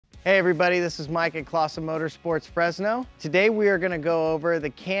Hey everybody, this is Mike at Clawson Motorsports Fresno. Today we are going to go over the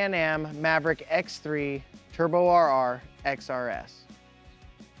Can-Am Maverick X3 Turbo RR XRS.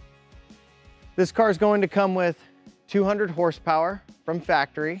 This car is going to come with 200 horsepower from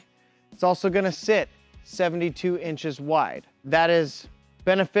factory. It's also going to sit 72 inches wide. That is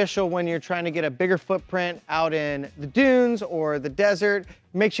beneficial when you're trying to get a bigger footprint out in the dunes or the desert.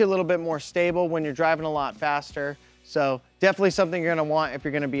 It makes you a little bit more stable when you're driving a lot faster. So definitely something you're gonna want if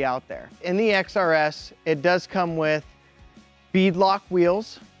you're gonna be out there. In the XRS, it does come with beadlock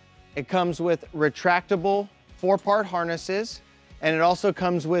wheels. It comes with retractable 4-part harnesses, and it also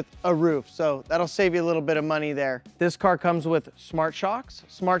comes with a roof. So that'll save you a little bit of money there. This car comes with Smart Shocks.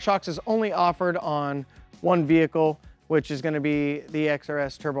 Smart Shocks is only offered on one vehicle, which is gonna be the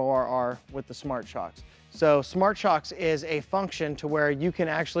XRS Turbo RR with the Smart Shocks. So Smart Shocks is a function to where you can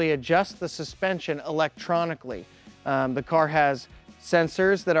actually adjust the suspension electronically. The car has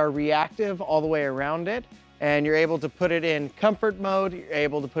sensors that are reactive all the way around it, and you're able to put it in comfort mode, you're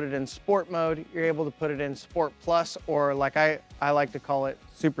able to put it in sport mode, you're able to put it in sport plus, or like I like to call it,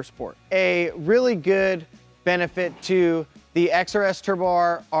 super sport. A really good benefit to the XRS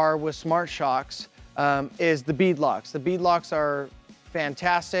Turbo RR with Smart Shocks is the beadlocks. The beadlocks are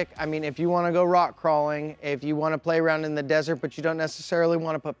fantastic. I mean, if you want to go rock crawling, if you want to play around in the desert, but you don't necessarily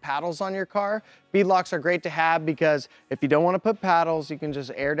want to put paddles on your car, beadlocks are great to have, because if you don't want to put paddles, you can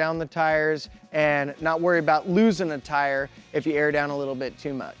just air down the tires and not worry about losing a tire if you air down a little bit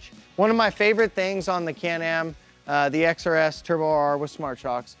too much. One of my favorite things on the Can-Am, the XRS Turbo RR with Smart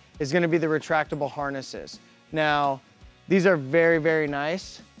Shocks, is going to be the retractable harnesses. Now, these are very, very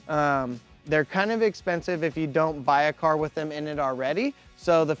nice. They're kind of expensive if you don't buy a car with them in it already.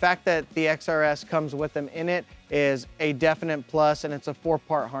 So the fact that the XRS comes with them in it is a definite plus, and it's a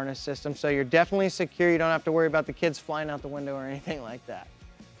 4-part harness system. So you're definitely secure. You don't have to worry about the kids flying out the window or anything like that.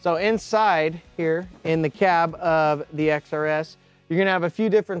 So inside here in the cab of the XRS, you're gonna have a few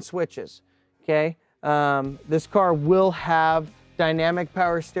different switches, okay? This car will have dynamic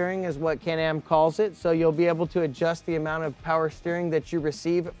power steering is what Can-Am calls it. So you'll be able to adjust the amount of power steering that you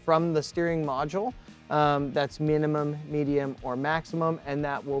receive from the steering module. That's minimum, medium, or maximum, and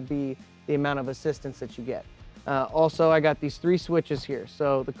that will be the amount of assistance that you get. Also, I got these 3 switches here.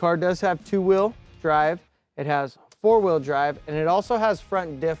 So the car does have 2-wheel drive, it has 4-wheel drive, and it also has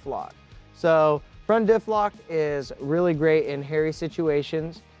front diff lock. So front diff lock is really great in hairy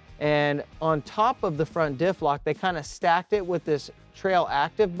situations. And on top of the front diff lock, they kind of stacked it with this trail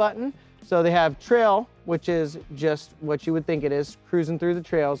active button. So they have trail, which is just what you would think it is, cruising through the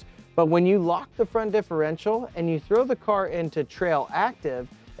trails. But when you lock the front differential and you throw the car into trail active,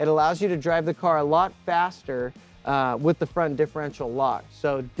 it allows you to drive the car a lot faster with the front differential lock.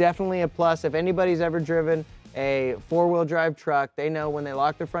 So definitely a plus. If anybody's ever driven a 4-wheel drive truck, they know when they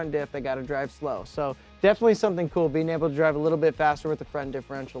lock the front diff, they got to drive slow. So definitely something cool, being able to drive a little bit faster with the front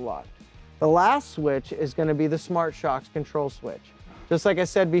differential locked. The last switch is going to be the Smart Shocks control switch. Just like I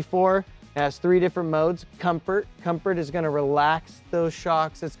said before, it has 3 different modes. Comfort is going to relax those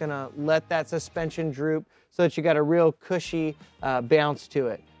shocks. It's going to let that suspension droop so that you got a real cushy bounce to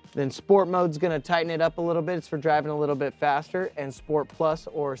it. Then sport mode's going to tighten it up a little bit. It's for driving a little bit faster. And sport plus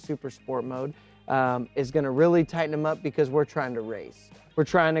or super sport mode is going to really tighten them up, because we're trying to race. We're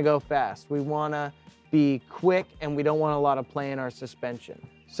trying to go fast. We want to be quick, and we don't want a lot of play in our suspension.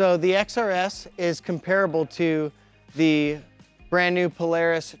 So the XRS is comparable to the brand new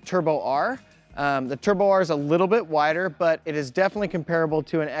Polaris Turbo R. The Turbo R is a little bit wider, but it is definitely comparable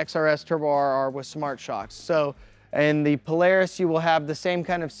to an XRS Turbo RR with Smart Shocks. So in the Polaris, you will have the same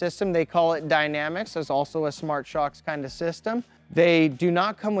kind of system. They call it Dynamics. It's also a Smart Shocks kind of system. They do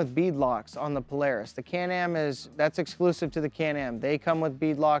not come with bead locks on the Polaris. The Can-Am that's exclusive to the Can-Am. They come with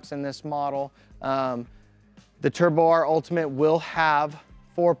bead locks in this model. The Turbo R Ultimate will have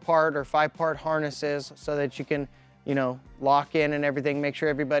 4-part or 5-part harnesses so that you can, lock in and everything, make sure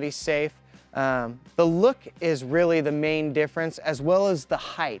everybody's safe. The look is really the main difference, as well as the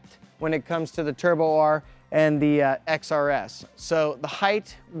height when it comes to the Turbo R and the XRS. So the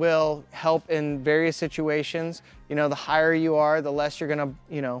height will help in various situations. The higher you are, the less you're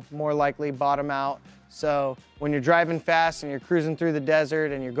gonna, more likely bottom out. So when you're driving fast and you're cruising through the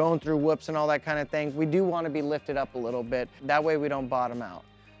desert and you're going through whoops and all that kind of thing, we do want to be lifted up a little bit. That way we don't bottom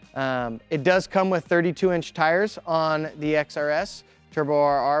out. It does come with 32-inch tires on the XRS. Turbo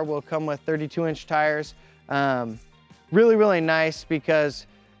RR will come with 32-inch tires. Really, really nice, because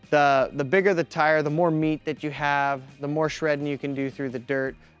the bigger the tire, the more meat that you have, the more shredding you can do through the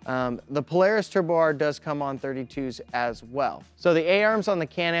dirt. The Polaris Turbo R does come on 32s as well. So the A-arms on the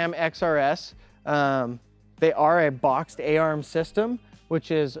Can-Am XRS, they are a boxed A-arm system, which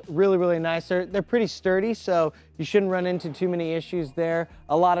is really, really nice. They're pretty sturdy, so you shouldn't run into too many issues there.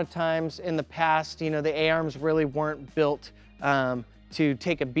 A lot of times in the past, you know, the A-arms really weren't built to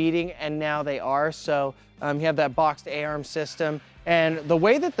take a beating, and now they are. So you have that boxed A-arm system. And the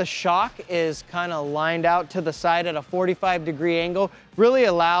way that the shock is kind of lined out to the side at a 45-degree angle really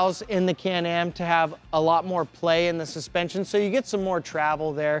allows in the Can-Am to have a lot more play in the suspension, so you get some more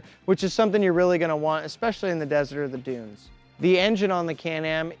travel there, which is something you're really gonna want, especially in the desert or the dunes. The engine on the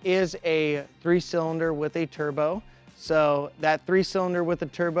Can-Am is a 3-cylinder with a turbo. So that 3-cylinder with a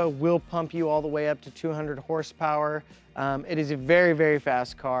turbo will pump you all the way up to 200 horsepower. It is a very, very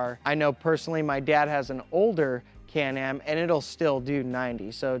fast car. I know personally my dad has an older Can-Am and it'll still do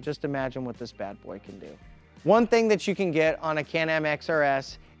 90. So just imagine what this bad boy can do. One thing that you can get on a Can-Am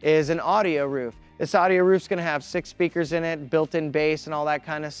XRS is an audio roof. This audio roof's gonna have 6 speakers in it, built-in bass and all that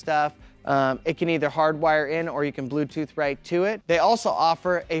kind of stuff. It can either hardwire in or you can Bluetooth right to it. They also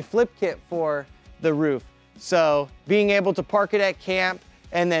offer a flip kit for the roof. So being able to park it at camp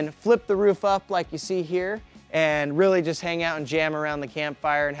and then flip the roof up like you see here and really just hang out and jam around the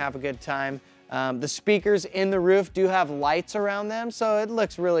campfire and have a good time. The speakers in the roof do have lights around them, so it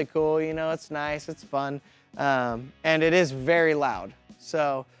looks really cool. You know, it's nice, it's fun, and it is very loud.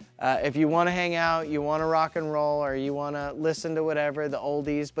 So if you want to hang out, you want to rock and roll, or you want to listen to whatever, the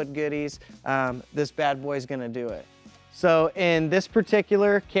oldies but goodies, this bad boy's gonna do it. So in this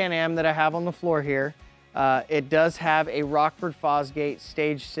particular Can-Am that I have on the floor here, it does have a Rockford Fosgate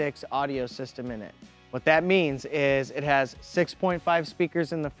Stage 6 audio system in it. What that means is it has 6.5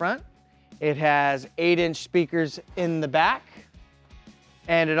 speakers in the front, it has 8-inch speakers in the back,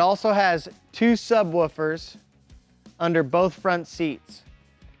 and it also has 2 subwoofers under both front seats.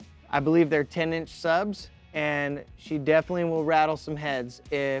 I believe they're 10-inch subs, and she definitely will rattle some heads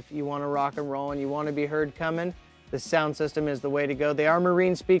if you want to rock and roll and you want to be heard coming. The sound system is the way to go. They are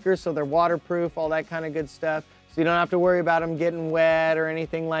marine speakers, so they're waterproof, all that kind of good stuff. So you don't have to worry about them getting wet or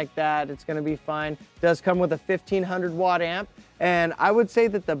anything like that. It's gonna be fine. It does come with a 1500 watt amp. And I would say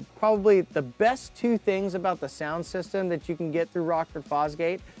that probably the best 2 things about the sound system that you can get through Rockford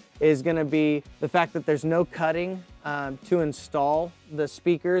Fosgate is gonna be the fact that there's no cutting to install the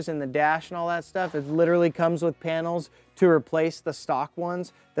speakers and the dash and all that stuff. It literally comes with panels to replace the stock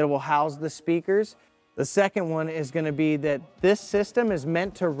ones that will house the speakers. The second one is going to be that this system is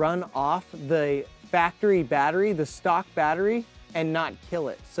meant to run off the factory battery, the stock battery, and not kill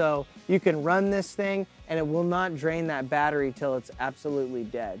it. So you can run this thing and it will not drain that battery till it's absolutely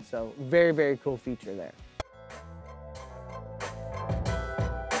dead. So very, very cool feature there.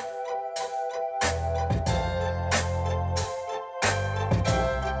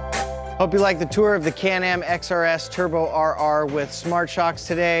 Hope you like the tour of the Can-Am XRS Turbo RR with Smart Shocks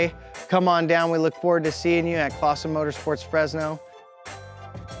today. Come on down. We look forward to seeing you at Clawson Motorsports Fresno.